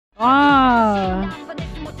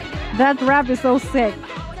That rap is so sick.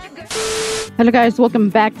 Hello guys, welcome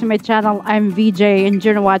back to my channel. I'm VJ and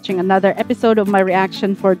you're watching another episode of my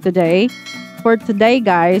reaction for today. For today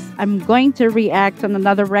guys, I'm going to react on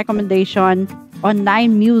another recommendation on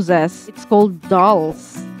Nainmuses. It's called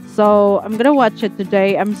Dolls. So I'm gonna watch it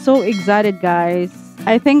today. I'm so excited guys.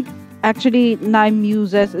 I think actually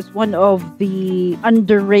Nainmuses is one of the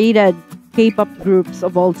underrated K-pop groups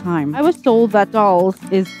of all time. I was told that Dolls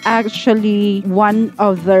is actually one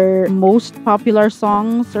of their most popular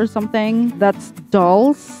songs or something. That's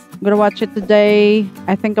Dolls. I'm gonna watch it today.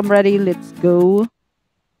 I think I'm ready. Let's go.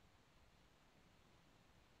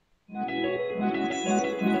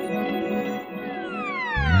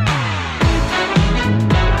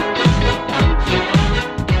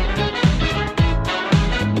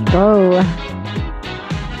 Go.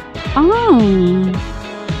 Oh.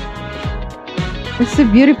 It's so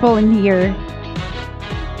beautiful in here.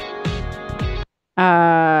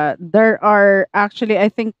 There are actually, I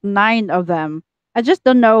think, 9 of them. I just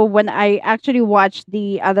don't know when I actually watched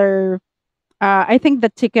the other. I think the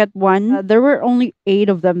ticket one. There were only 8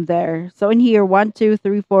 of them there. So in here, 1, 2,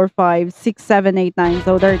 3, 4, 5, 6, 7, 8, 9.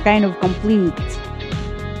 So they're kind of complete.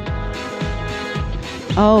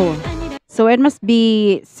 Oh. So it must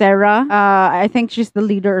be Sarah. I think she's the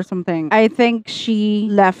leader or something. I think she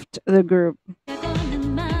left the group.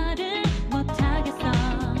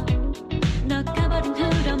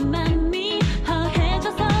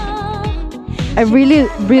 I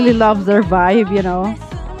really love their vibe, you know.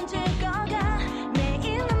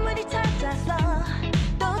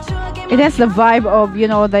 It has the vibe of, you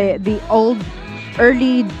know, the old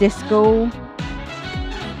early disco.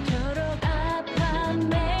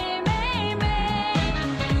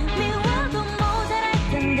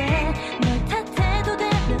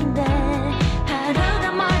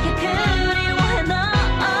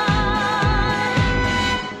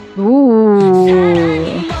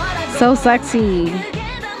 Ooh, so sexy.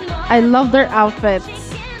 I love their outfits.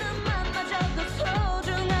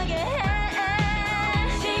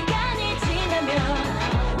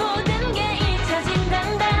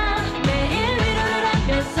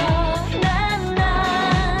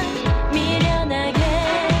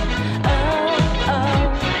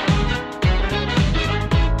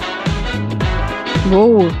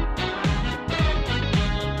 Whoa.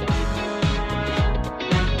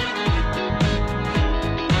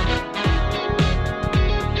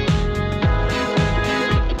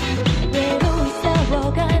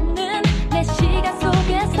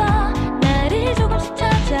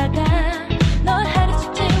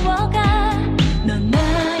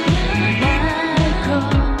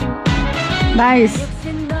 Nice.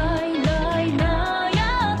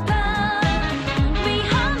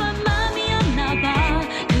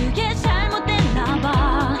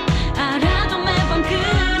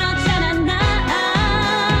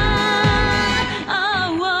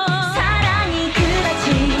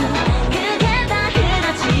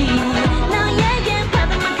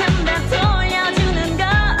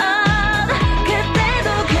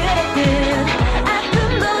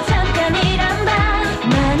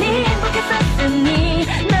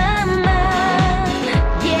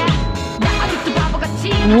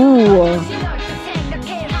 Ooh.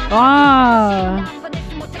 Ah,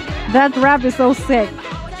 that rap is so sick.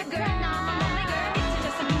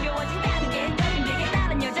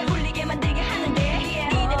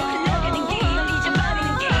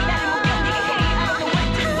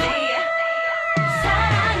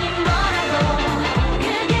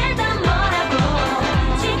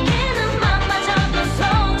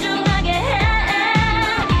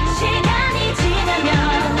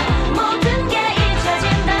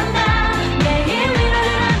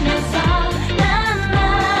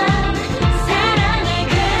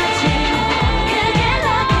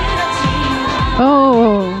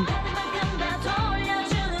 Oh,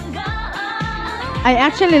 I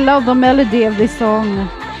actually love the melody of this song.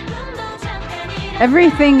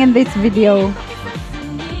 Everything in this video.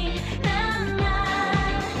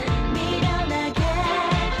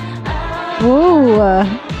 Whoa.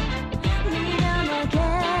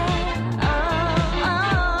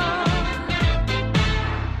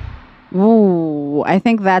 Whoa, I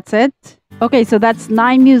think that's it. Okay, so that's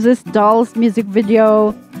Nainmuses Dolls music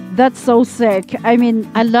video. That's so sick. I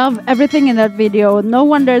mean, I love everything in that video. No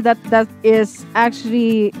wonder that is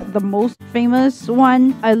actually the most famous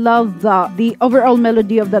one. I love the overall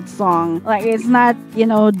melody of that song. Like, it's not, you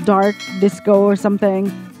know, dark disco or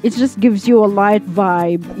something. It just gives you a light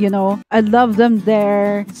vibe, you know. I love them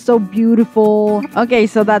there. So beautiful. Okay,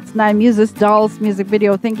 so that's Nainmuses Dolls music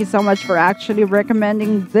video. Thank you so much for actually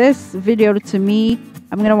recommending this video to me.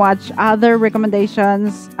 I'm gonna watch other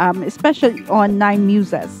recommendations, especially on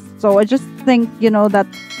Nainmuses. So I just think, that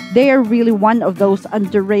they are really one of those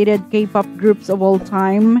underrated K-pop groups of all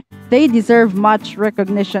time. They deserve much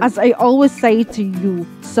recognition, as I always say to you.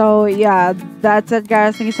 So yeah, that's it,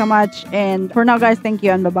 guys. Thank you so much. And for now, guys, thank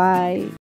you and bye-bye.